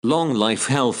Long Life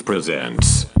Health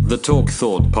presents the Talk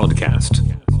Thought Podcast.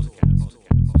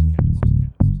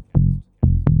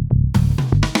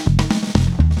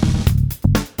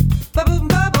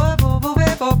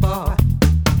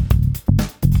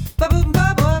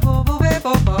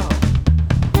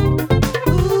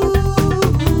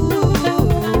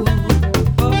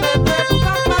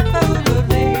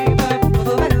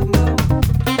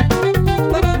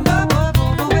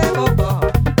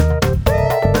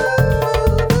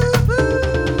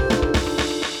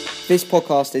 This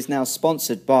podcast is now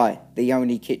sponsored by The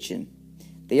Only Kitchen.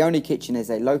 The Only Kitchen is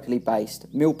a locally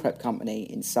based meal prep company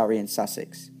in Surrey and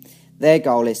Sussex. Their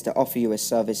goal is to offer you a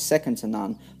service second to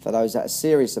none for those that are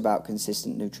serious about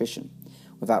consistent nutrition,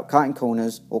 without cutting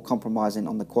corners or compromising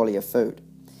on the quality of food.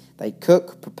 They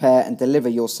cook, prepare and deliver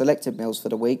your selected meals for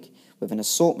the week with an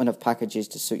assortment of packages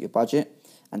to suit your budget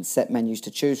and set menus to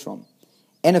choose from.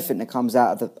 Anything that comes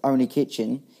out of The Only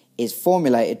Kitchen is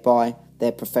formulated by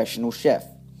their professional chef.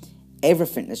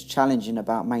 Everything that's challenging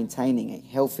about maintaining a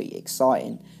healthy,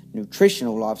 exciting,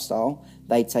 nutritional lifestyle,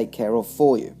 they take care of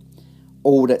for you.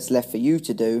 All that's left for you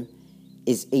to do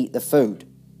is eat the food.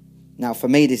 Now, for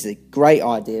me, this is a great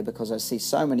idea because I see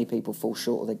so many people fall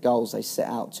short of the goals they set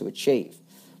out to achieve.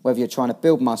 Whether you're trying to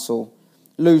build muscle,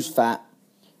 lose fat,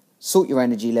 sort your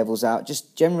energy levels out,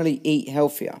 just generally eat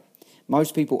healthier.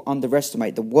 Most people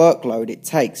underestimate the workload it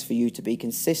takes for you to be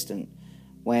consistent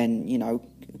when,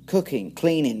 cooking,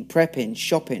 cleaning, prepping,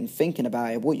 shopping, thinking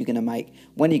about it, what you're going to make,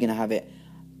 when you're going to have it.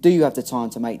 Do you have the time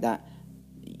to make that?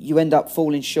 You end up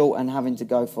falling short and having to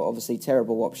go for obviously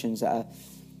terrible options that are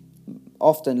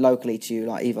often locally to you,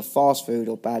 like either fast food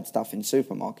or bad stuff in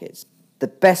supermarkets. The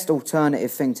best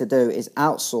alternative thing to do is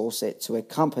outsource it to a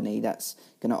company that's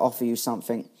going to offer you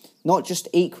something not just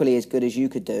equally as good as you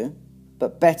could do,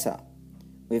 but better,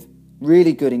 with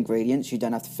really good ingredients you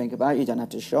don't have to think about, you don't have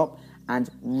to shop,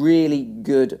 and really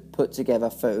good put together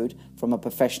food from a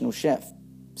professional chef.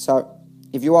 So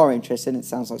if you are interested, it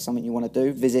sounds like something you want to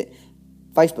do, visit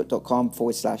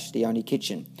facebook.com/The Only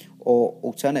Kitchen, or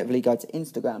alternatively go to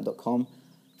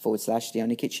instagram.com/The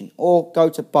Only Kitchen, or go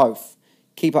to both.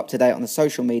 Keep up to date on the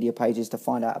social media pages to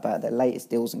find out about their latest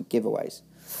deals and giveaways.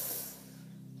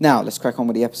 Now let's crack on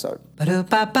with the episode.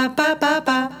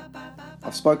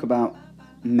 I've spoke about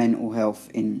mental health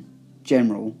in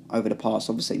general over the past,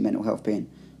 obviously mental health being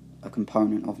a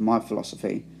component of my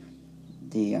philosophy,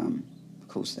 of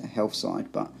course the health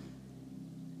side, but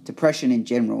depression in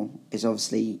general is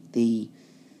obviously the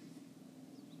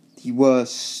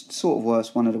worst,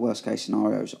 one of the worst case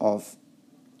scenarios of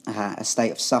a state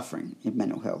of suffering in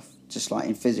mental health. Just like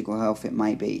in physical health, it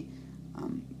may be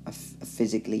a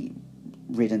physically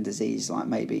ridden disease, like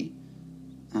maybe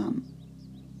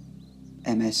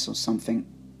MS or something,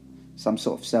 some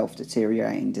sort of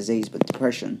self-deteriorating disease, but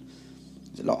depression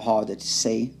is a lot harder to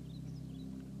see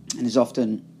and is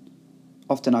often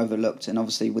overlooked. And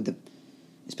obviously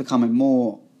it's becoming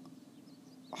more,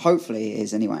 hopefully it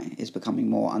is anyway, it's becoming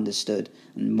more understood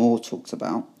and more talked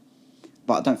about.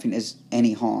 But I don't think there's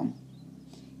any harm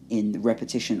in the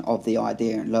repetition of the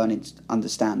idea and learning to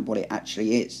understand what it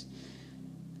actually is.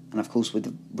 And of course, with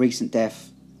the recent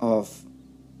death of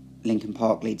Linkin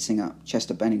Park lead singer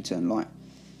Chester Bennington,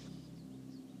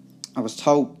 I was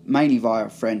told, mainly via a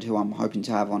friend who I'm hoping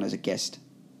to have on as a guest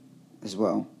as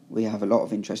well. We have a lot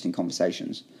of interesting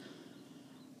conversations,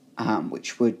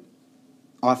 which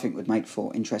I think would make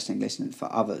for interesting listening for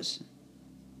others.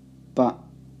 But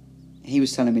he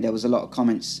was telling me there was a lot of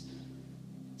comments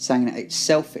saying that it's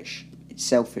selfish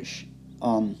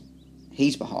on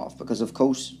his behalf, because of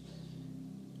course,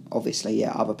 obviously,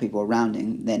 other people around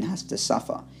him then has to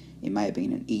suffer. It may have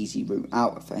been an easy route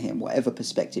out for him. Whatever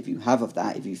perspective you have of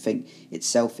that, if you think it's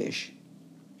selfish,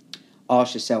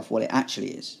 ask yourself what it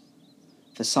actually is.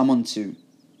 For someone to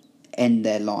end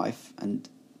their life and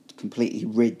completely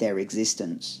rid their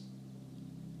existence,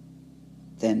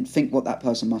 then think what that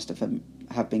person must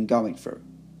have been going through.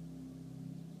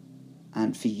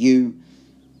 And for you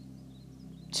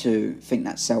to think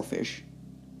that's selfish,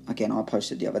 again, I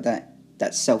posted the other day,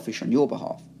 that's selfish on your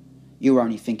behalf. You're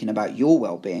only thinking about your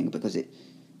well-being because it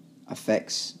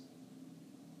affects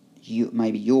you,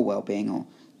 maybe your well-being, or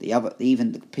the other,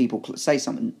 even the people, say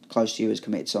something close to you has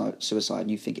committed suicide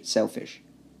and you think it's selfish.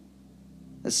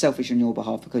 That's selfish on your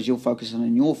behalf because you're focusing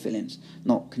on your feelings,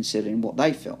 not considering what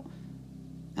they feel.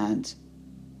 And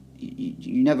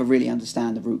you never really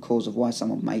understand the root cause of why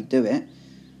someone may do it,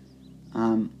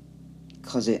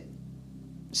 because it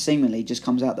seemingly just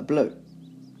comes out the blue.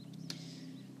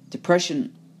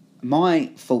 Depression, my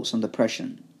thoughts on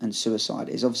depression and suicide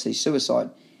is obviously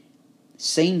suicide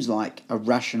seems like a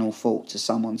rational thought to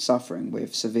someone suffering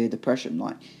with severe depression.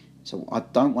 Like, so I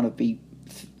don't want to be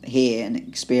here and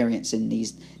experiencing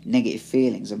these negative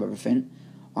feelings of everything.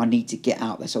 I need to get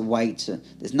out. There's a way to.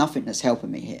 There's nothing that's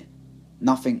helping me here.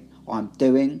 Nothing I'm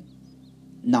doing.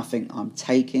 Nothing I'm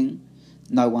taking.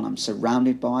 No one I'm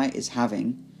surrounded by is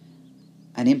having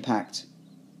an impact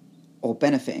or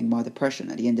benefiting my depression.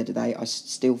 At the end of the day, I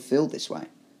still feel this way.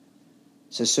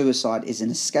 So suicide is an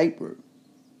escape route.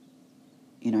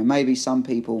 You know, maybe some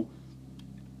people,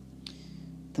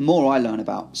 the more I learn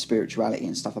about spirituality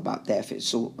and stuff about death,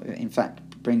 it in fact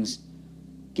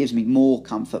gives me more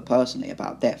comfort personally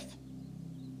about death.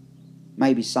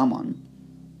 Maybe someone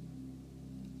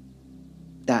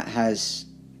that has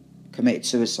committed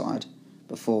suicide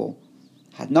before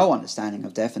had no understanding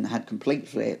of death and had complete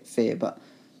fear, but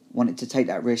wanted to take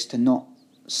that risk to not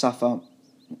suffer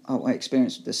or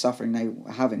experience the suffering they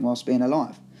were having whilst being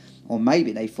alive. Or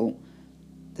maybe they thought,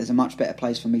 there's a much better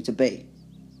place for me to be,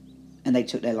 and they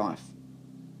took their life.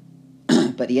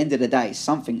 But at the end of the day,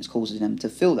 something's causing them to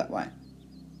feel that way.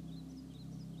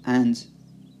 And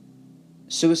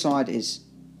suicide is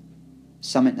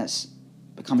something that's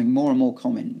becoming more and more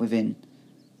common within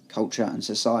culture and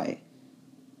society.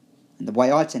 And the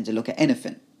way I tend to look at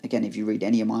anything, again, if you read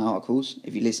any of my articles,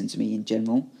 if you listen to me in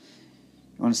general,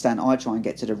 you understand I try and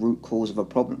get to the root cause of a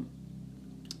problem.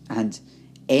 And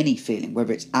any feeling,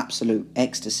 whether it's absolute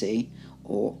ecstasy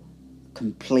or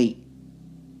complete,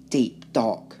 deep,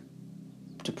 dark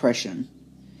depression,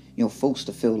 you're forced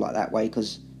to feel like that way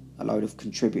because a load of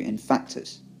contributing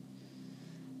factors.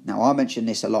 Now, I mention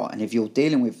this a lot, and if you're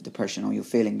dealing with depression or you're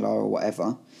feeling low or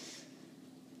whatever,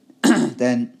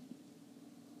 then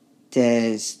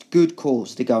there's good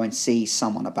cause to go and see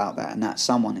someone about that, and that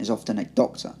someone is often a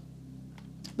doctor.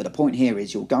 But the point here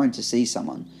is you're going to see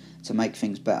someone to make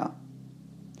things better.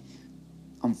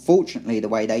 Unfortunately, the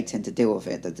way they tend to deal with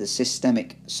it, that the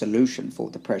systemic solution for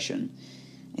depression,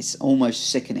 it's almost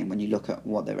sickening when you look at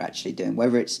what they're actually doing.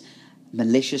 Whether it's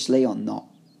maliciously or not,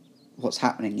 what's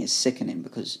happening is sickening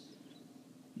because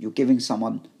you're giving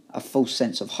someone a false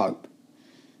sense of hope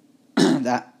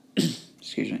that,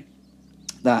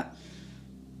 that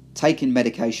taking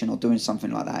medication or doing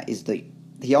something like that is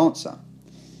the answer.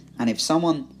 And if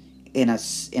someone in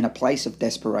a place of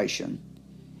desperation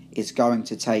is going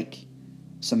to take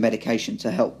some medication to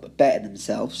help better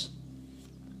themselves,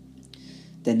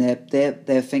 then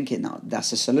they're thinking, no,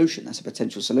 that's a solution, that's a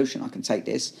potential solution. I can take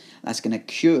this, that's going to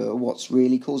cure what's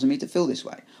really causing me to feel this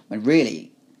way. When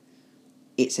really,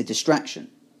 it's a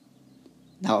distraction.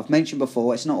 Now, I've mentioned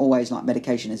before, it's not always like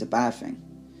medication is a bad thing,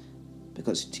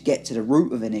 because to get to the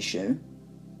root of an issue,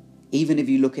 even if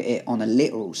you look at it on a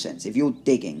literal sense, if you're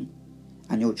digging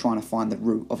and you're trying to find the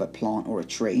root of a plant or a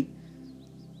tree,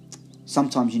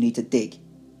 sometimes you need to dig,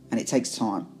 and it takes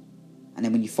time. And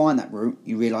then when you find that root,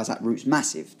 you realise that root's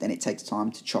massive. Then it takes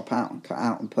time to chop out and cut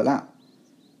out and pull out.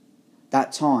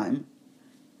 That time,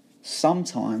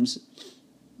 sometimes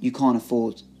you can't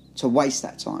afford to waste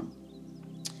that time.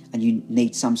 And you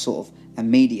need some sort of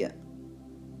immediate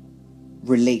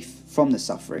relief from the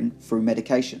suffering through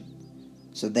medication.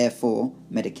 So therefore,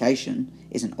 medication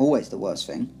isn't always the worst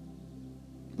thing.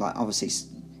 Like, obviously,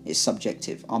 it's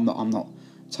subjective. I'm not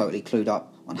totally clued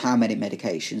up on how many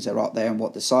medications are out there and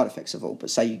what the side effects of all. But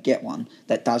say you get one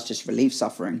that does just relieve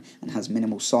suffering and has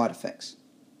minimal side effects,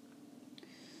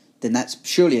 then that's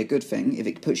surely a good thing if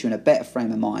it puts you in a better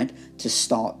frame of mind to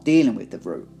start dealing with the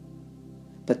root.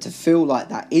 But to feel like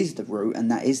that is the root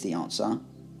and that is the answer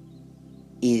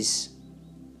is,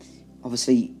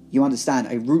 obviously, you understand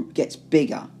a root gets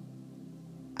bigger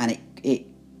and it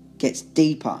gets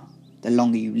deeper the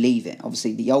longer you leave it.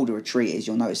 Obviously, the older a tree is,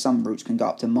 you'll notice some roots can go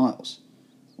up to miles.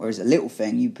 Whereas a little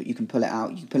thing, you can pull it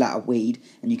out, you can pull out a weed,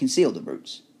 and you can see all the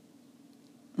roots.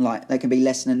 Like, they can be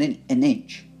less than an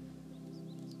inch.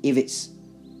 If it's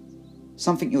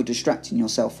something you're distracting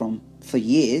yourself from for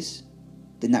years,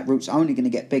 then that root's only going to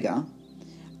get bigger,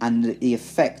 and the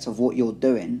effect of what you're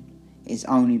doing is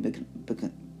only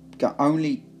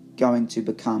going to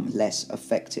become less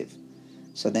effective.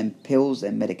 So then pills,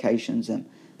 then medications, and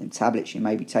then tablets you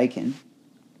may be taking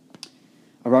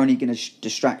are only going to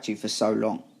distract you for so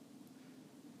long.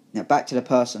 Now, back to the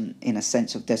person in a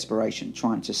sense of desperation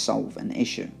trying to solve an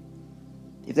issue.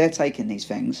 If they're taking these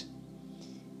things,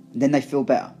 then they feel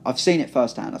better. I've seen it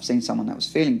firsthand. I've seen someone that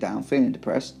was feeling down, feeling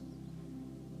depressed.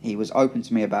 He was open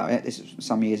to me about it. This was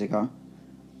some years ago.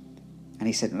 And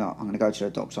he said, no, I'm going to go to the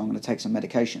doctor. I'm going to take some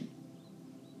medication.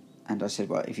 And I said,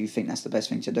 well, if you think that's the best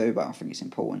thing to do, but I think it's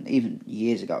important. Even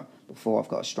years ago, before I've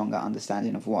got a stronger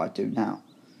understanding of what I do now.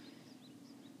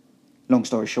 Long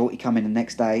story short, he come in the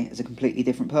next day as a completely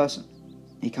different person.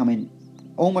 He come in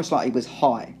almost like he was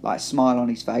high, like a smile on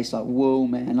his face, like, whoa,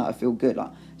 man, like I feel good.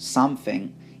 Like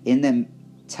something in them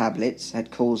tablets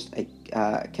had caused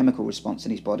a chemical response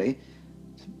in his body,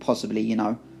 possibly,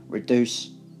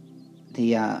 reduce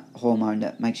the hormone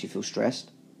that makes you feel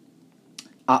stressed,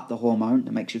 up the hormone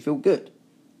that makes you feel good.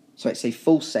 So it's a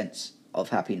false sense of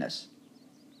happiness.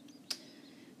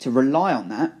 To rely on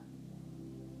that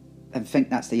and think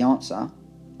that's the answer,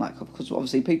 because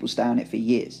obviously people stay on it for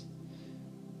years.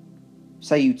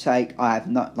 Say you take,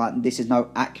 this is no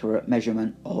accurate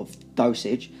measurement of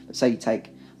dosage, but say you take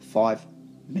 5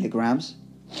 milligrams,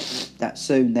 that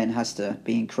soon then has to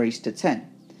be increased to 10,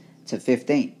 to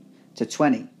 15, to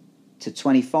 20, to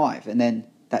 25, and then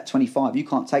that 25 you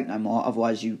can't take no more,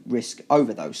 otherwise you risk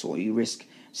overdose or you risk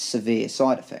severe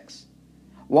side effects.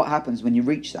 What happens when you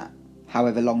reach that?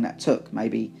 However long that took,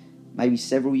 maybe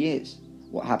several years.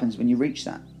 What happens when you reach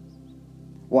that?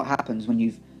 What happens when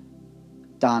you've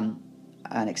done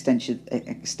an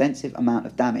extensive amount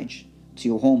of damage to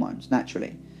your hormones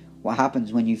naturally? What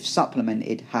happens when you've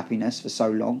supplemented happiness for so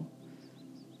long?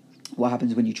 What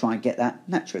happens when you try and get that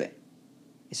naturally?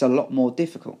 It's a lot more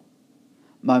difficult.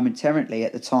 Momentarily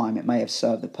at the time it may have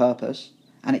served a purpose,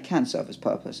 and it can serve its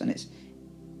purpose, and it's,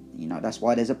 that's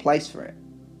why there's a place for it.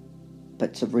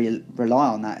 But to rely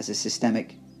on that as a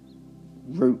systemic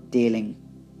root dealing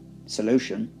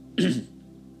solution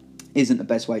isn't the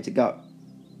best way to go.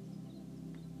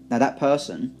 Now that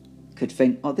person could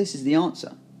think, oh, this is the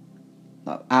answer.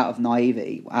 Like, out of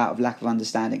naivety, out of lack of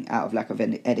understanding, out of lack of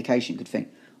education, could think,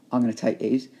 I'm going to take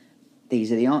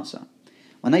these are the answer.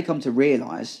 When they come to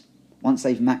realise, once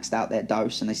they've maxed out their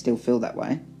dose and they still feel that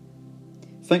way,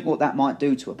 think what that might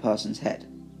do to a person's head.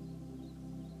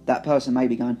 That person may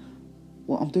be going,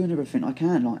 well, I'm doing everything I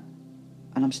can,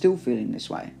 and I'm still feeling this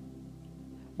way.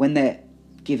 When they're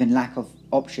given lack of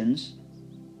options,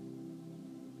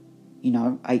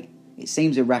 it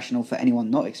seems irrational for anyone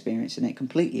not experiencing it,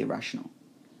 completely irrational.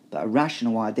 But a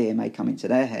rational idea may come into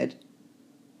their head,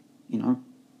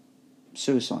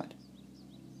 suicide.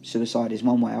 Suicide is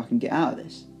one way I can get out of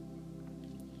this.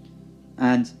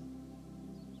 And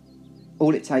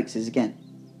all it takes is, again,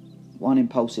 one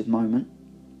impulsive moment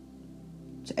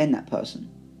to end that person,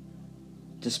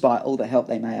 despite all the help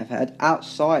they may have had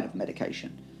outside of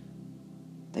medication.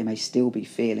 They may still be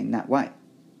feeling that way.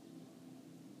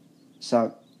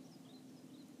 So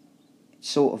it's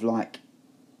sort of like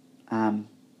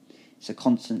it's a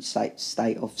constant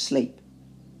state of sleep.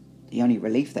 The only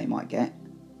relief they might get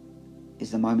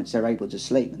is the moments they're able to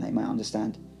sleep, and they might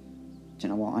understand, do you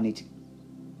know what, I need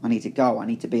to go, I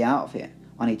need to be out of here,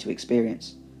 I need to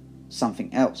experience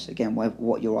something else. Again,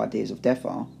 what your ideas of death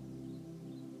are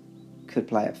could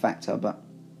play a factor, but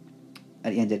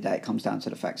at the end of the day it comes down to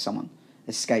the fact someone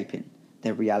escaping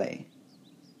their reality.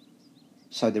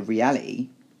 So the reality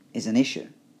is an issue.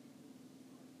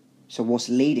 So what's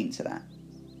leading to that?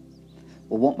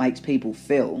 Well, what makes people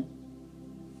feel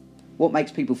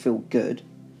good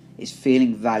is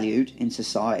feeling valued in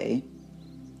society,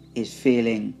 is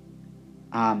feeling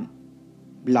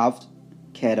loved,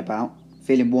 cared about,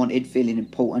 feeling wanted, feeling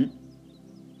important,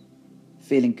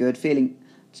 feeling good, feeling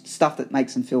stuff that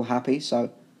makes them feel happy.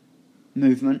 So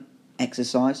movement,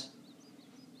 exercise,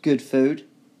 good food,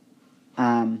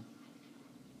 good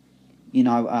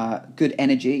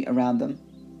energy around them.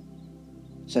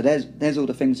 So there's all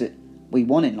the things that we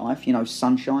want in life,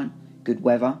 sunshine, good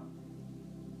weather.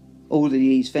 All of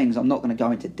these things, I'm not going to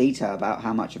go into detail about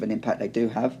how much of an impact they do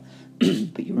have,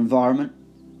 but your environment,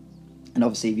 and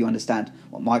obviously if you understand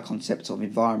what my concept of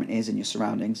environment is and your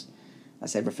surroundings,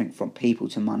 that's everything from people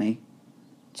to money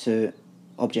to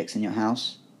objects in your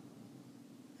house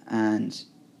and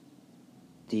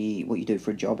what you do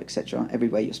for a job, etc.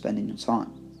 Everywhere you're spending your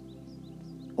time.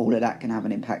 All of that can have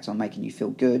an impact on making you feel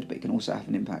good, but it can also have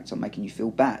an impact on making you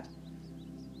feel bad.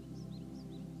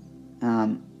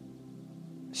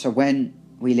 So when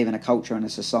we live in a culture and a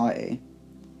society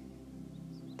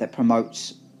that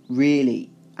promotes really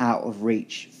out of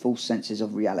reach false senses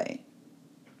of reality,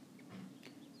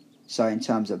 so in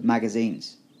terms of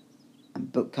magazines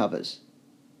and book covers,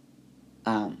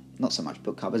 not so much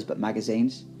book covers, but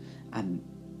magazines and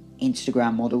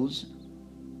Instagram models,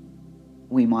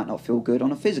 we might not feel good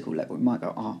on a physical level. We might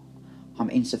go, oh, I'm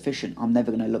insufficient, I'm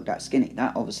never going to look that skinny.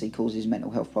 That obviously causes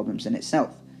mental health problems in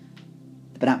itself.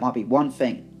 But that might be one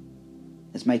thing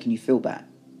that's making you feel bad.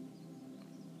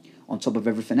 On top of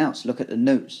everything else, look at the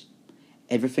news.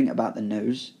 Everything about the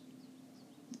news,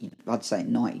 I'd say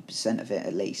 90% of it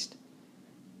at least,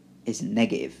 is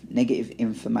negative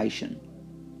information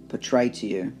portrayed to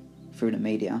you through the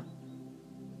media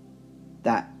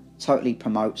that totally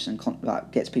promotes and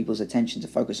gets people's attention to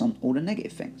focus on all the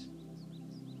negative things.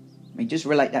 I mean, just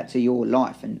relate that to your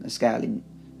life and a scale in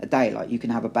a day. Like, you can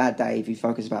have a bad day if you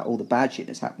focus about all the bad shit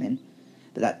that's happening,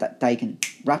 but that day can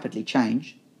rapidly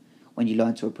change when you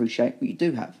learn to appreciate what you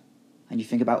do have, and you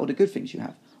think about all the good things you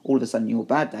have. All of a sudden, your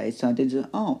bad day is turned into,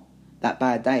 oh, that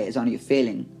bad day is only a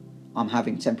feeling I'm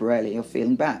having temporarily of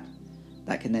feeling bad.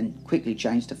 That can then quickly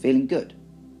change to feeling good.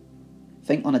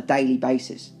 Think on a daily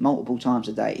basis, multiple times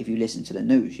a day. If you listen to the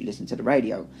news, you listen to the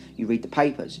radio, you read the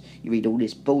papers, you read all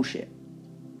this bullshit.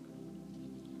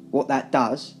 What that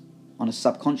does on a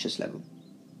subconscious level,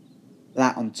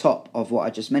 that on top of what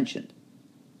I just mentioned.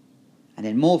 And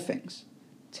then more things,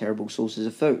 terrible sources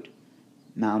of food,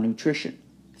 malnutrition,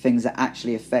 things that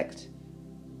actually affect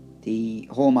the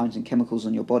hormones and chemicals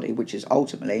on your body, which is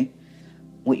ultimately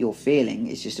what you're feeling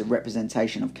is just a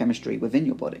representation of chemistry within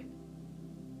your body.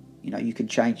 You know,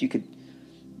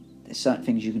 there's certain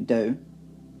things you can do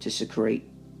to secrete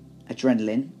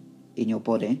adrenaline in your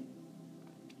body,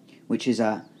 which is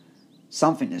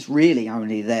something that's really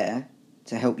only there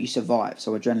to help you survive.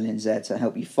 So adrenaline's there to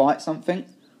help you fight something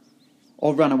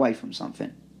or run away from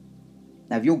something.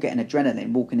 Now, if you're getting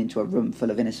adrenaline walking into a room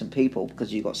full of innocent people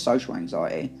because you've got social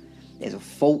anxiety, there's a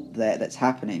fault there that's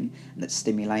happening and that's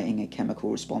stimulating a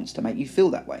chemical response to make you feel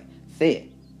that way. Fear.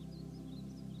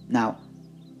 Now,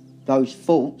 those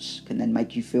faults can then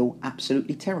make you feel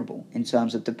absolutely terrible in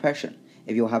terms of depression.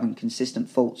 If you're having consistent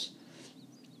faults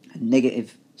and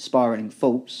negative spiraling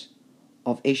faults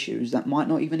of issues that might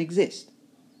not even exist.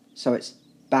 So it's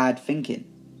bad thinking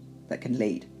that can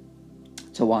lead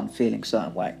to one feeling a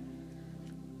certain way.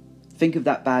 Think of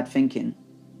that bad thinking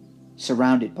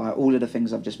surrounded by all of the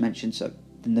things I've just mentioned. So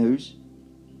the news,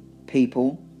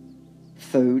 people,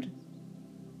 food,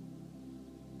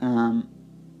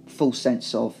 full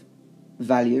sense of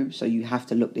value. So you have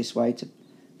to look this way to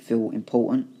feel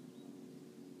important.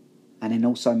 And then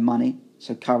also money,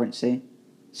 so currency,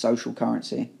 social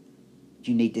currency.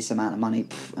 You need this amount of money.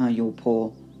 You're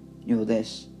poor. You're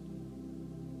this.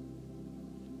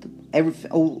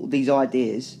 All these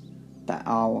ideas that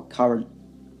our current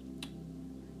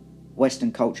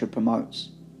Western culture promotes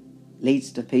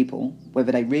leads to people,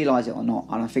 whether they realise it or not,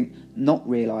 and I think not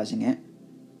realising it,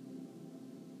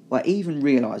 or even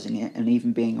realising it and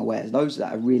even being aware, those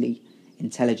that are really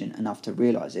intelligent enough to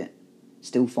realise it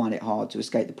still find it hard to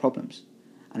escape the problems.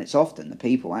 And it's often the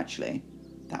people actually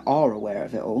that are aware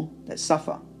of it all that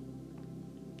suffer.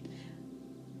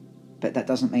 But that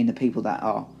doesn't mean the people that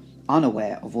are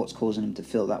unaware of what's causing them to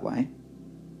feel that way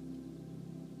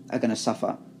are going to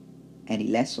suffer any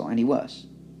less or any worse.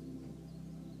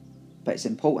 But it's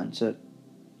important to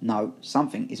know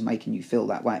something is making you feel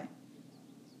that way.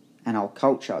 And our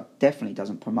culture definitely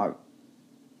doesn't promote.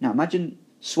 Now imagine,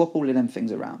 swap all of them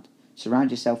things around.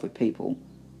 Surround yourself with people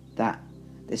that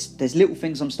there's little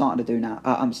things I'm starting to do now.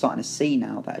 I'm starting to see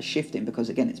now that are shifting, because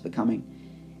again,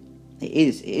 it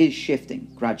is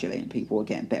shifting gradually, and people are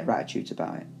getting better attitudes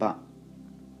about it. But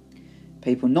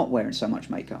people not wearing so much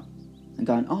makeup and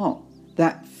going, oh,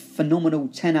 that phenomenal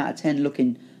 10 out of 10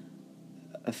 looking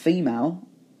a female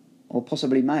or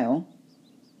possibly male,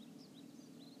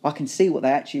 I can see what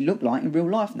they actually look like in real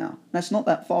life now. That's not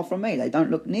that far from me. They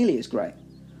don't look nearly as great.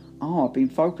 Oh, I've been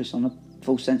focused on a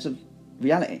full sense of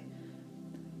reality.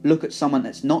 Look at someone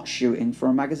that's not shooting for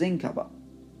a magazine cover.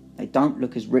 They don't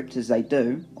look as ripped as they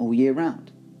do all year round.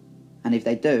 And if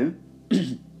they do,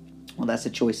 well, that's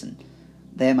a choice and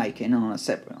they're making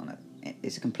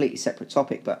it's a completely separate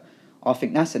topic, but I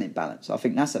think that's an imbalance. I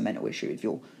think that's a mental issue if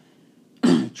you're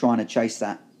trying to chase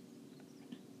that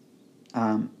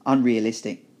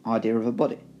unrealistic idea of a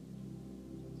body.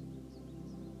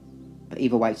 But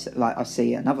either way, like I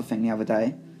see another thing the other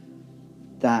day,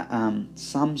 that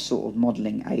some sort of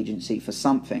modelling agency for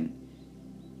something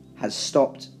has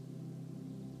stopped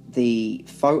the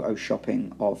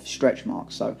photoshopping of stretch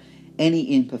marks. So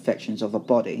any imperfections of a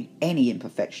body, any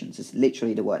imperfections, is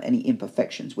literally the word, any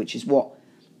imperfections, which is what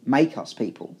make us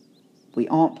people. We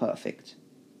aren't perfect.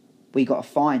 We got to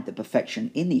find the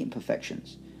perfection in the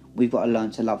imperfections. We've got to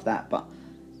learn to love that. But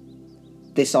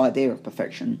this idea of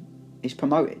perfection is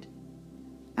promoted,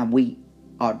 and we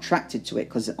are attracted to it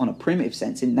because, on a primitive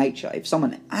sense, in nature, if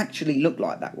someone actually looked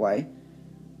like that way,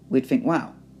 we'd think,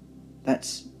 wow,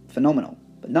 that's phenomenal.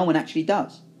 But no one actually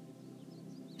does.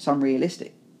 It's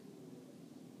unrealistic.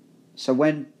 So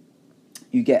when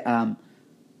you get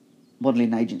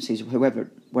modelling agencies,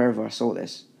 wherever I saw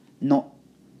this, not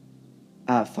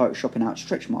photoshopping out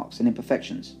stretch marks and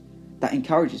imperfections, that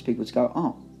encourages people to go,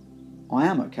 oh, I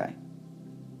am okay.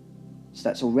 So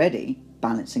that's already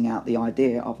balancing out the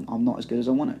idea of I'm not as good as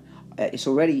I want to. It's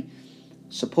already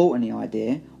supporting the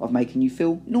idea of making you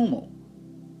feel normal,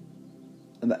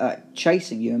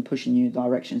 chasing you and pushing you in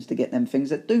directions to get them things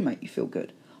that do make you feel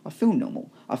good. I feel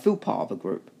normal. I feel part of a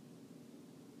group.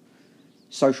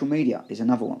 Social media is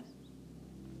another one.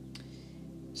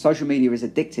 Social media is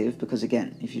addictive because,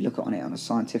 again, if you look on it on a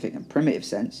scientific and primitive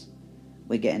sense,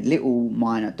 we're getting little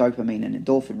minor dopamine and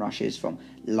endorphin rushes from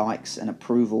likes and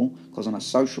approval, because on a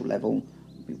social level,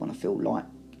 we want to feel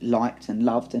liked and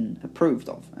loved and approved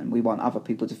of. And we want other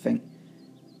people to think,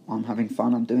 I'm having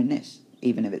fun, I'm doing this,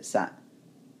 even if it's that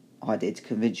idea to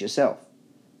convince yourself.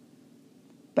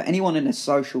 But anyone in a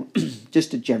social,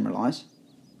 just to generalise,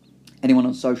 anyone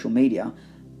on social media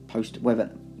post,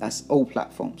 whether that's all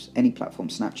platforms, any platform,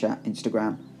 Snapchat,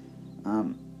 Instagram,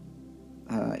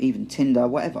 even Tinder,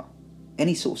 whatever,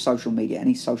 any sort of social media,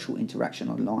 any social interaction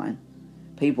online,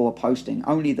 people are posting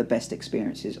only the best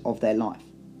experiences of their life.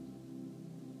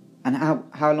 And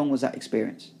how long was that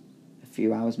experience? A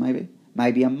few hours maybe?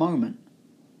 Maybe a moment.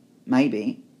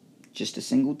 Maybe just a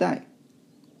single day.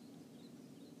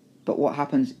 But what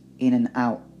happens in and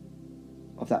out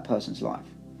of that person's life?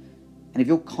 And if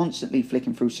you're constantly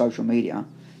flicking through social media,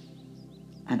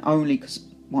 and only, because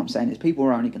what I'm saying is people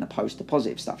are only going to post the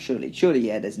positive stuff, surely,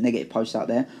 yeah, there's negative posts out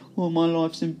there, oh, my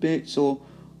life's in bits, or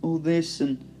all this,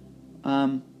 and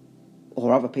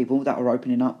or other people that are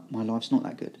opening up, my life's not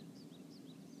that good.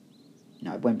 You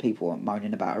know, when people are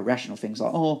moaning about irrational things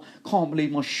like, oh, can't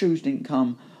believe my shoes didn't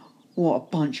come, what a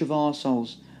bunch of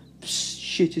arseholes,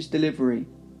 shittest delivery,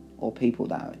 or people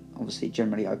that are obviously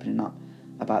generally opening up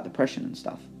about depression and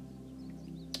stuff.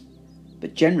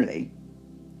 But generally,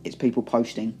 it's people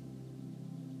posting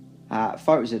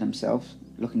photos of themselves,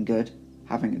 looking good,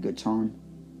 having a good time,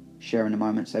 sharing the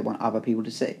moments they want other people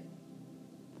to see.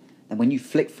 And when you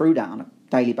flick through that on a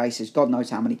daily basis, God knows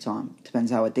how many times,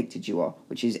 depends how addicted you are,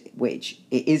 which it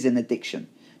is an addiction.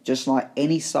 Just like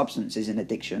any substance is an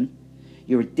addiction,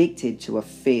 you're addicted to a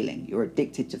feeling. You're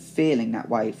addicted to feeling that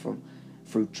way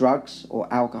through drugs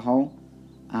or alcohol.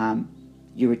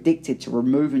 You're addicted to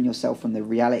removing yourself from the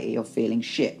reality of feeling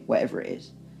shit, whatever it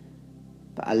is.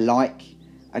 But a like,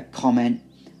 a comment,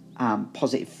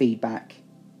 positive feedback,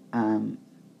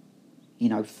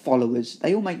 followers,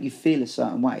 they all make you feel a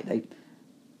certain way.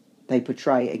 They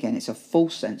portray, again, it's a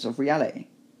false sense of reality.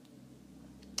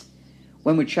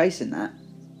 When we're chasing that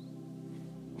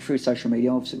through social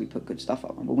media, obviously we put good stuff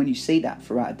up, but when you see that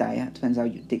throughout a day, it depends how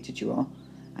addicted you are,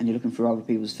 and you're looking through other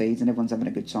people's feeds and everyone's having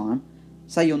a good time.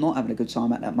 Say you're not having a good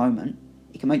time at that moment,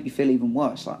 it can make you feel even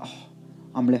worse, like, oh,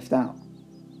 I'm left out.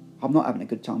 I'm not having a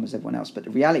good time as everyone else. But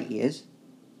the reality is,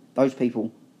 those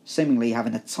people seemingly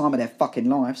having the time of their fucking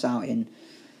lives out in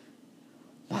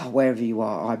wherever you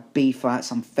are, Ibiza, at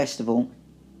some festival,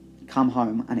 come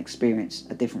home and experience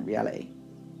a different reality.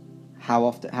 How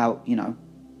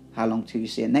long till you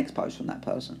see a next post from that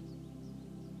person?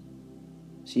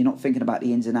 So you're not thinking about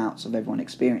the ins and outs of everyone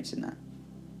experiencing that.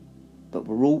 But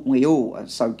we all are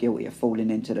so guilty of falling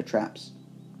into the traps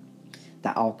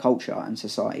that our culture and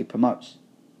society promotes.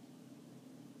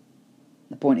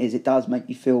 The point is, it does make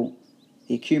you feel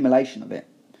the accumulation of it.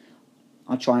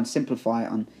 I try and simplify it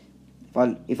on,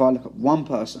 if I look at one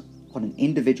person on an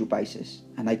individual basis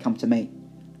and they come to me,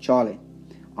 Charlie,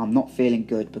 I'm not feeling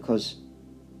good because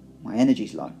my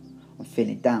energy's low, I'm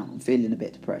feeling down, I'm feeling a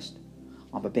bit depressed,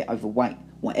 I'm a bit overweight,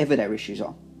 whatever their issues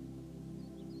are.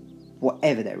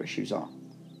 The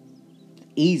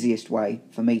easiest way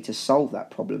for me to solve that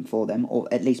problem for them, or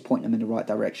at least point them in the right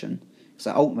direction,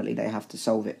 so ultimately they have to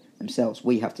solve it themselves.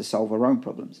 We have to solve our own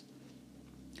problems.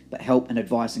 But help and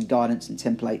advice and guidance and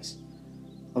templates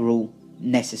are all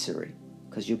necessary,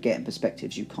 because you're getting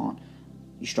perspectives you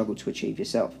struggle to achieve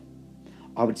yourself.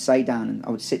 I would sit down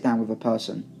with a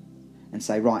person and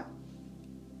say, right,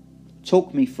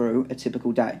 talk me through a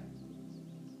typical day.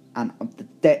 And the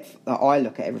depth that I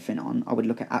look at everything on, I would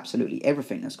look at absolutely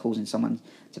everything that's causing someone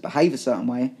to behave a certain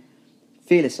way,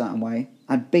 feel a certain way,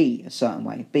 and be a certain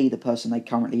way, be the person they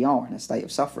currently are in a state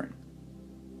of suffering.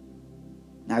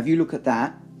 Now, if you look at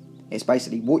that, it's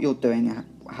basically what you're doing,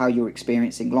 how you're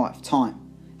experiencing life,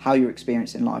 time, how you're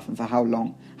experiencing life, and for how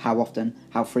long, how often,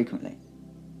 how frequently.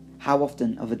 How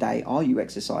often of a day are you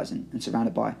exercising and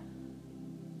surrounded by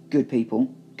good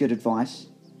people, good advice?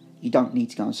 You don't need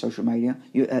to go on social media.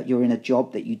 You're in a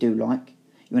job that you do like.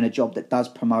 You're in a job that does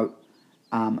promote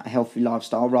a healthy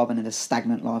lifestyle rather than a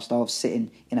stagnant lifestyle of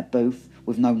sitting in a booth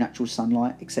with no natural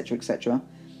sunlight, etc., etc.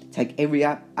 Take every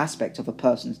aspect of a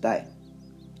person's day.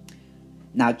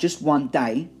 Now, just one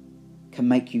day can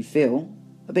make you feel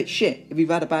a bit shit. If you've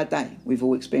had a bad day, we've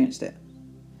all experienced it.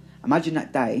 Imagine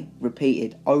that day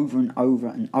repeated over and over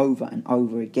and over and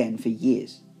over again for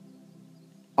years.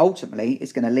 ultimately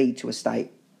it's going to lead to a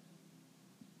state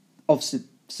of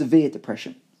severe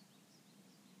depression.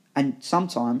 And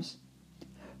sometimes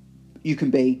you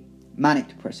can be manic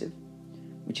depressive,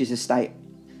 which is a state,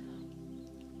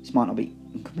 this might not be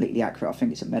completely accurate, I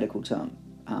think it's a medical term,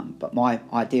 but my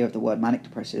idea of the word manic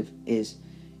depressive is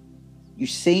you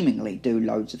seemingly do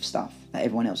loads of stuff that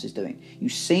everyone else is doing. You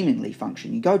seemingly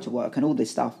function. You go to work and all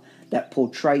this stuff that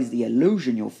portrays the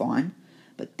illusion you're fine,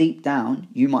 but deep down,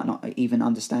 you might not even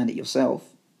understand it yourself.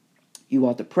 You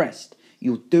are depressed.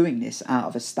 You're doing this out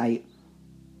of a state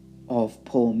of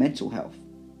poor mental health.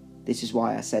 This is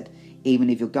why I said, even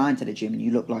if you're going to the gym and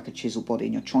you look like a chiseled body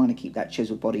and you're trying to keep that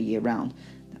chiseled body year round,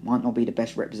 that might not be the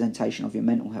best representation of your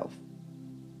mental health,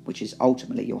 which is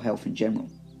ultimately your health in general.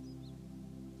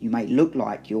 You may look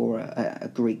like you're a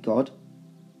Greek god,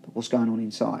 but what's going on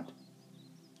inside?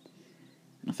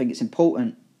 And I think it's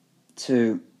important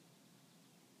to,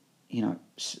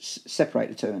 separate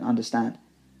the two and understand,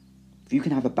 if you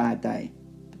can have a bad day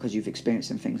because you've experienced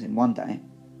some things in one day,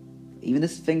 even the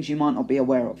things you might not be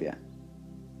aware of yet,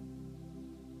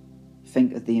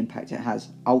 think of the impact it has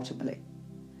ultimately.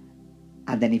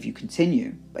 And then if you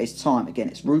continue, but it's time, again,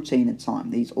 it's routine and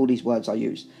time. All these words I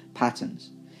use,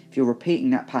 patterns. If you're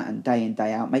repeating that pattern day in,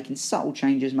 day out, making subtle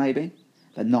changes maybe,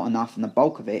 but not enough, and the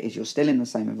bulk of it is you're still in the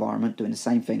same environment, doing the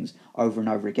same things over and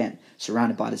over again,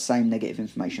 surrounded by the same negative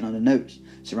information on the news,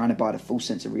 surrounded by the false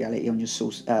sense of reality on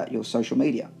your social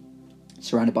media,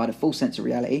 surrounded by the false sense of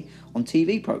reality on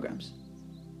TV programs,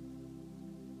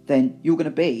 then you're going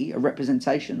to be a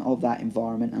representation of that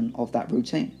environment and of that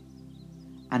routine.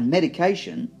 And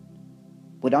medication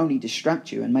would only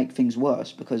distract you and make things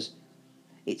worse, because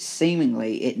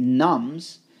it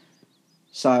numbs.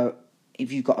 So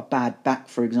if you've got a bad back,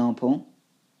 for example,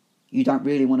 you don't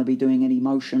really want to be doing any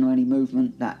motion or any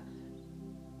movement that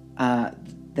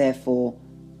therefore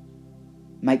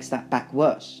makes that back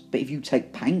worse. But if you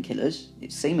take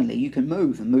painkillers, seemingly you can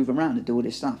move around and do all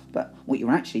this stuff. But what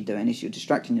you're actually doing is you're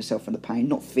distracting yourself from the pain,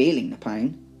 not feeling the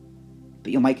pain,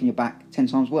 but you're making your back 10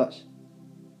 times worse.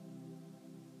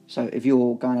 So if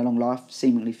you're going along life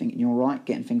seemingly thinking you're all right,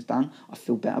 getting things done, I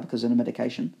feel better because of the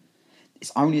medication,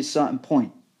 it's only a certain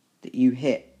point that you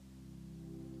hit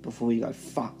before you go,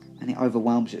 fuck, and it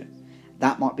overwhelms you.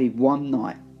 That might be one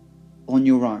night on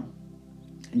your own,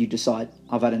 and you decide,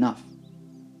 I've had enough.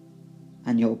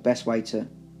 And your best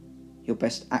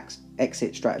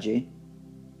exit strategy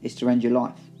is to end your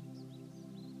life.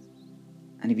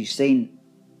 And if you've seen,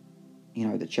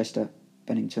 the Chester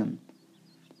Bennington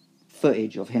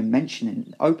footage of him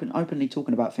mentioning, openly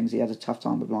talking about things he had a tough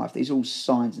time with life, these are all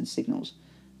signs and signals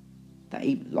that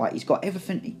he's got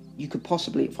everything you could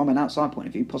possibly, from an outside point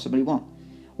of view, possibly want.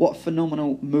 What a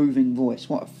phenomenal, moving voice.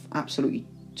 What an absolutely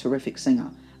terrific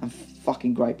singer and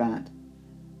fucking great band.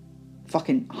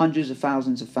 Fucking hundreds of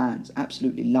thousands of fans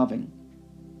absolutely loving,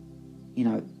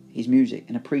 his music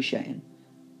and appreciating.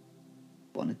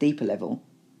 But on a deeper level,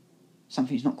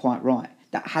 something's not quite right.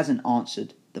 That hasn't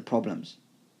answered the problems.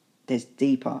 There's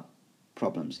deeper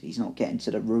problems. He's not getting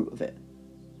to the root of it.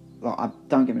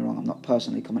 Don't get me wrong, I'm not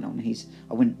personally commenting on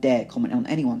I wouldn't dare comment on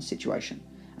anyone's situation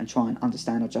and try and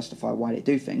understand or justify why they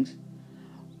do things.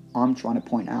 I'm trying to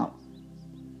point out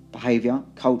behaviour,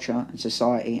 culture and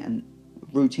society and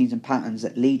routines and patterns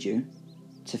that lead you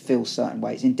to feel certain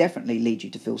ways, indefinitely lead you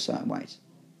to feel certain ways,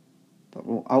 but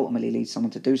will ultimately lead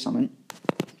someone to do something.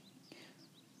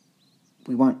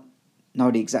 We won't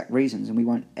know the exact reasons, and we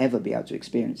won't ever be able to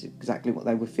experience exactly what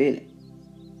they were feeling,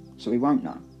 so we won't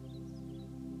know.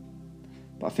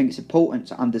 But I think it's important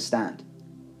to understand,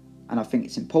 and I think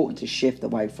it's important to shift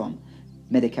away from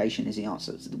medication is the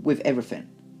answer with everything.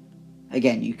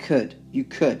 Again, you could,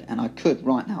 and I could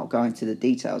right now go into the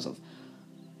details of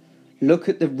look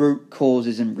at the root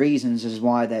causes and reasons as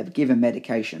why they're given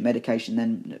medication. Medication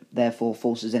then therefore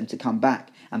forces them to come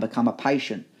back and become a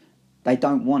patient. They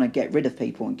don't want to get rid of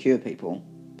people and cure people,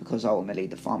 because ultimately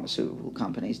the pharmaceutical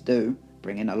companies do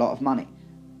bring in a lot of money,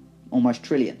 almost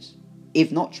trillions,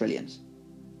 if not trillions.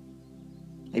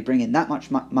 They bring in that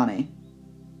much money,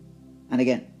 and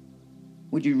again,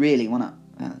 would you really want to,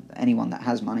 anyone that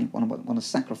has money, want to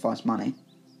sacrifice money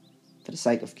for the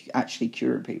sake of actually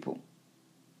curing people?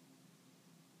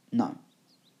 No.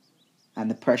 And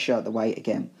the pressure, the weight,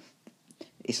 again,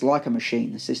 it's like a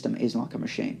machine. The system is like a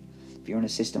machine. If you're in a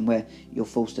system where you're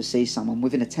forced to see someone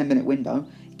within a 10-minute window,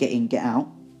 get in, get out,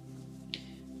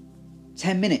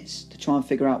 10 minutes to try and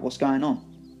figure out what's going on.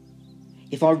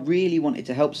 If I really wanted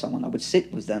to help someone, I would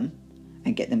sit with them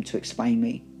and get them to explain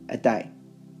me a day.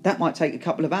 That might take a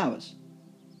couple of hours.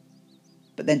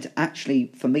 But then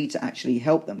for me to actually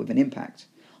help them with an impact,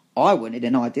 I would, in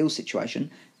an ideal situation,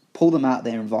 pull them out of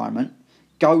their environment,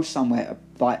 go somewhere,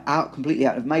 like completely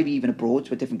out of, maybe even abroad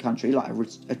to a different country, like a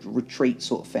retreat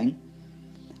sort of thing,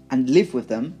 and live with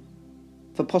them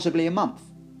for possibly a month.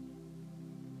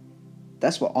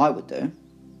 That's what I would do.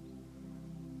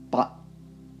 But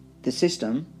the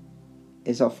system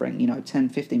is offering, 10,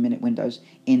 15-minute windows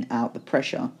in, out, the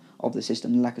pressure of the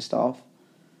system, the lack of staff,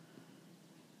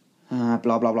 blah,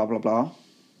 blah, blah, blah, blah,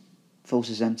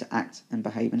 forces them to act and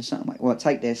behave in a certain way. Well,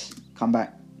 take this, come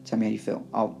back, tell me how you feel.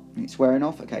 Oh, it's wearing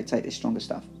off? Okay, take this stronger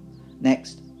stuff.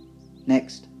 Next.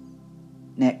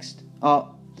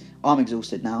 Oh, I'm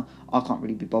exhausted now. I can't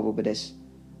really be bothered with this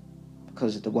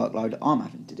because of the workload I'm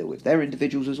having to deal with. They're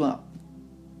individuals as well.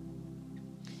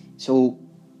 It's all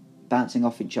bouncing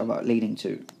off each other, leading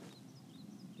to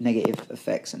negative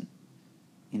effects and,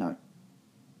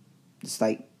 the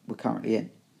state we're currently in.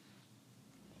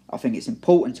 I think it's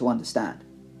important to understand.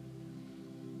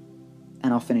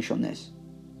 And I'll finish on this.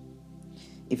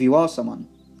 If you are someone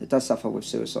that does suffer with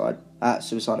suicidal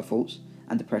thoughts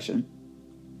and depression,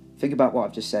 think about what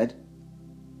I've just said.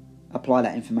 Apply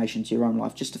that information to your own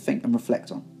life just to think and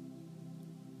reflect on.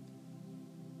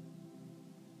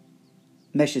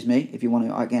 Message me if you want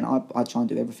to. Again, I try and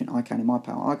do everything I can in my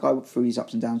power. I go through these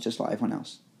ups and downs just like everyone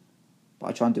else. But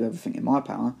I try and do everything in my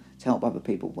power to help other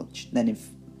people, which then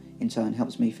in turn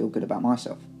helps me feel good about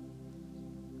myself.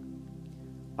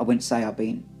 I wouldn't say I've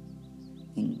been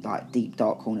in like deep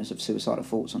dark corners of suicidal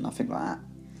thoughts or nothing like that.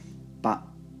 But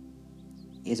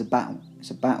it's a battle.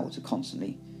 It's a battle to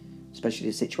constantly, especially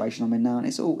the situation I'm in now, and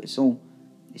it's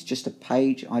just a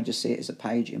page. I just see it as a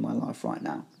page in my life right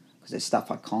now. Because there's stuff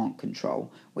I can't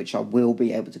control, which I will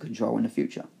be able to control in the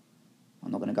future.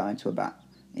 I'm not going to go into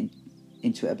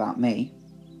it about me.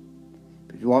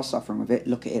 But if you are suffering with it,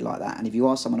 look at it like that. And if you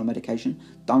are someone on medication,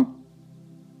 don't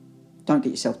get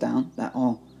yourself down.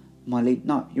 No,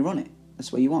 you're on it.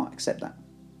 That's where you are. Accept that.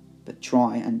 But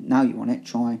try, and now you're on it,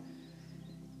 try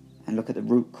and look at the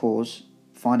root cause,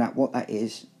 find out what that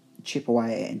is, chip away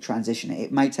at it and transition it.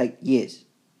 It may take years.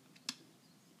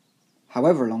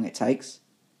 However long it takes,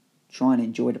 try and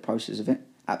enjoy the process of it.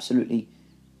 Absolutely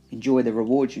enjoy the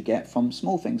rewards you get from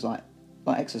small things like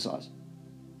exercise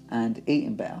and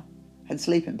eating better and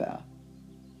sleeping better.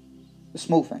 The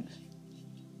small things.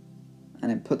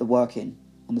 And then put the work in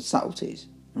on the subtleties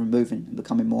and removing and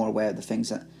becoming more aware of the things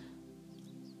that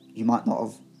you might not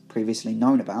have previously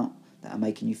known about that are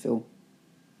making you feel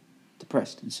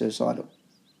depressed and suicidal.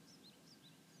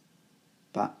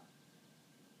 But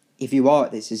if you are,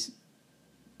 this is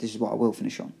what I will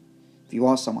finish on. If you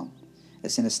are someone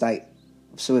that's in a state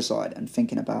of suicide and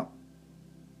thinking about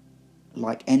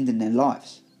ending their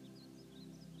lives,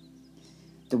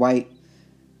 the way,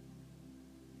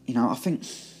 I think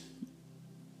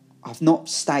I've not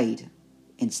stayed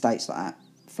in states like that,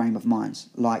 frame of minds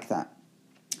like that,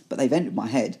 but they've entered my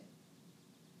head.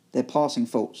 They're passing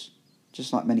thoughts,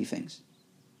 just like many things.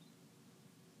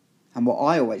 And what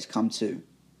I always come to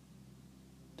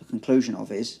the conclusion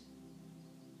of is,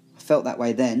 I felt that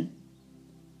way then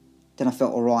I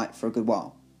felt alright for a good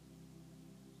while.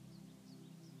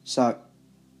 So,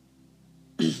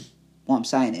 what I'm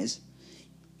saying is,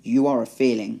 you are a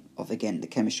feeling of, again, the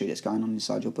chemistry that's going on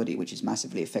inside your body, which is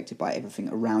massively affected by everything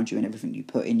around you and everything you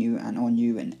put in you and on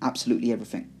you and absolutely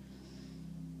everything.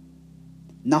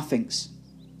 Nothing's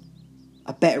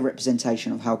a better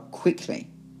representation of how quickly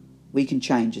we can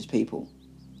change as people.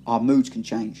 Our moods can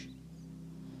change.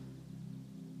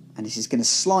 And this is going to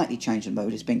slightly change the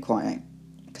mood. It's been quite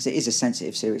because it is a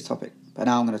sensitive, serious topic. But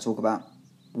now I'm going to talk about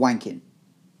wanking.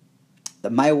 The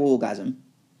male orgasm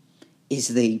is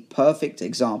the perfect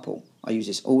example, I use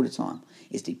this all the time,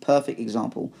 is the perfect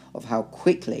example of how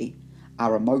quickly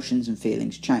our emotions and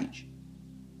feelings change.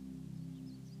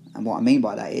 And what I mean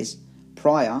by that is,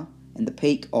 prior, in the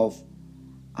peak of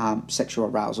sexual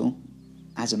arousal,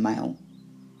 as a male,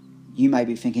 you may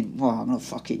be thinking, well, not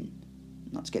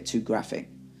to get too graphic,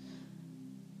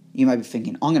 you may be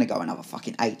thinking, I'm going to go another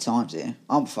 8 times here.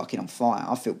 I'm on fire.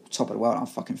 I feel top of the world. I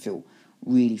feel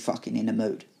really in the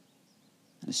mood.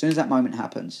 And as soon as that moment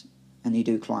happens, and you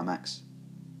do climax,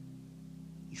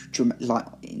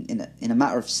 in a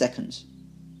matter of seconds,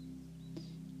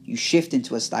 you shift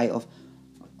into a state of,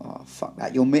 oh, fuck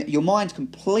that. Your mind's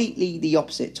completely the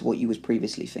opposite to what you was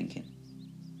previously thinking.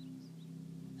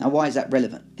 Now, why is that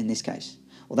relevant in this case?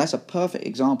 Well, that's a perfect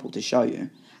example to show you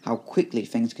how quickly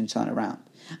things can turn around.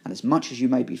 And as much as you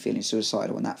may be feeling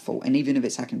suicidal in that thought, and even if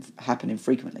it's happening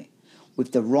frequently,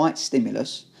 with the right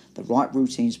stimulus, the right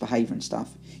routines, behaviour and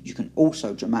stuff, you can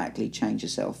also dramatically change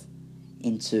yourself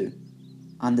into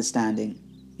understanding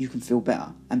you can feel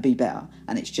better and be better.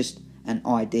 And it's just an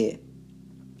idea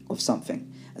of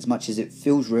something. as much as it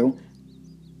feels real,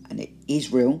 and it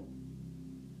is real,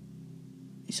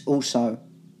 it's also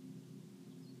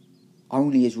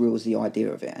only as real as the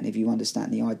idea of it. And if you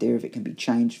understand the idea of it can be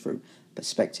changed through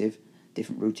perspective,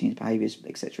 different routines, behaviours,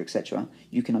 etc., etc.,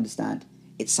 you can understand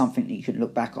it's something that you can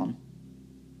look back on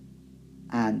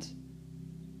and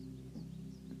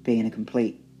be in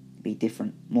a be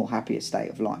different, more happier state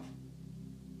of life.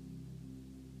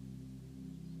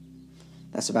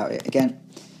 That's about it. Again,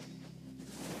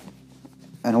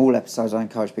 in all episodes, I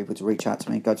encourage people to reach out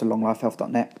to me. Go to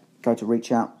longlifehealth.net, go to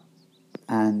reach out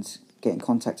and get in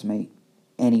contact with me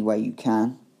any way you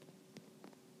can.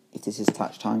 If this has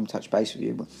touched home, touch base with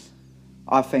you. But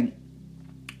I think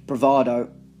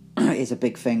bravado is a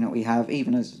big thing that we have,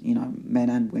 even as, men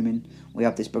and women. We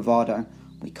have this bravado.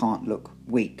 We can't look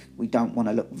weak. We don't want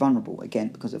to look vulnerable, again,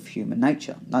 because of human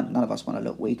nature. None of us want to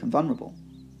look weak and vulnerable.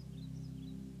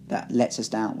 That lets us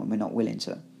down when we're not willing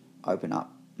to open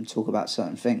up and talk about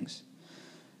certain things.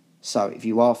 So if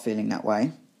you are feeling that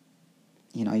way,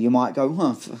 you might go,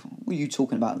 what are you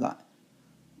talking about that?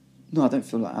 No, I don't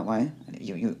feel like that way.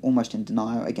 You're almost in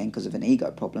denial, again, because of an ego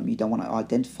problem. You don't want to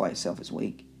identify yourself as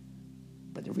weak.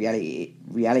 But the reality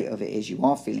of it is you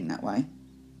are feeling that way.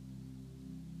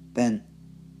 Then,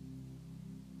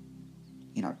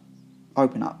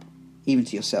 open up, even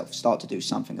to yourself. Start to do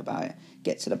something about it.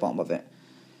 Get to the bottom of it.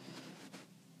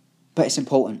 But it's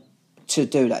important to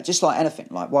do that. Just like anything.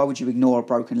 Like, why would you ignore a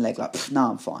broken leg? Like,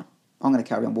 no, I'm fine. I'm going to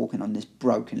carry on walking on this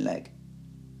broken leg.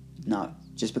 No.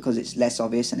 Just because it's less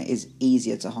obvious and it is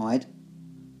easier to hide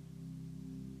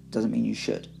doesn't mean you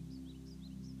should.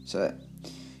 So,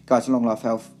 go to Long Life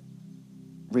Health.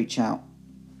 Reach out.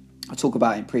 I talk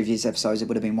about it in previous episodes. It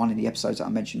would have been one of the episodes that I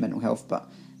mentioned mental health, but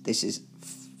this is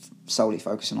solely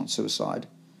focusing on suicide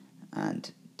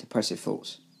and depressive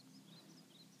thoughts.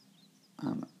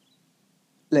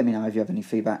 Let me know if you have any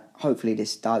feedback. Hopefully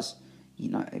this does,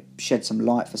 shed some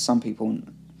light for some people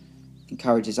and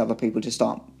encourages other people to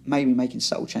start maybe making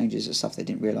subtle changes of stuff they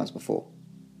didn't realise before.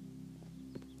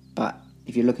 But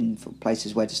if you're looking for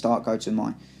places where to start, go to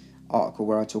my article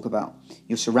where I talk about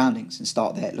your surroundings and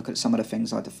start there. Look at some of the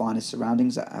things I define as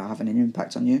surroundings that are having an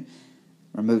impact on you.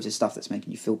 Remove the stuff that's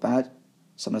making you feel bad,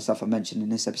 some of the stuff I mentioned in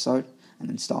this episode, and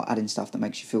then start adding stuff that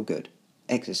makes you feel good.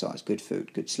 Exercise, good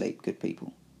food, good sleep, good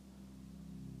people.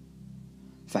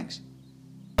 Thanks.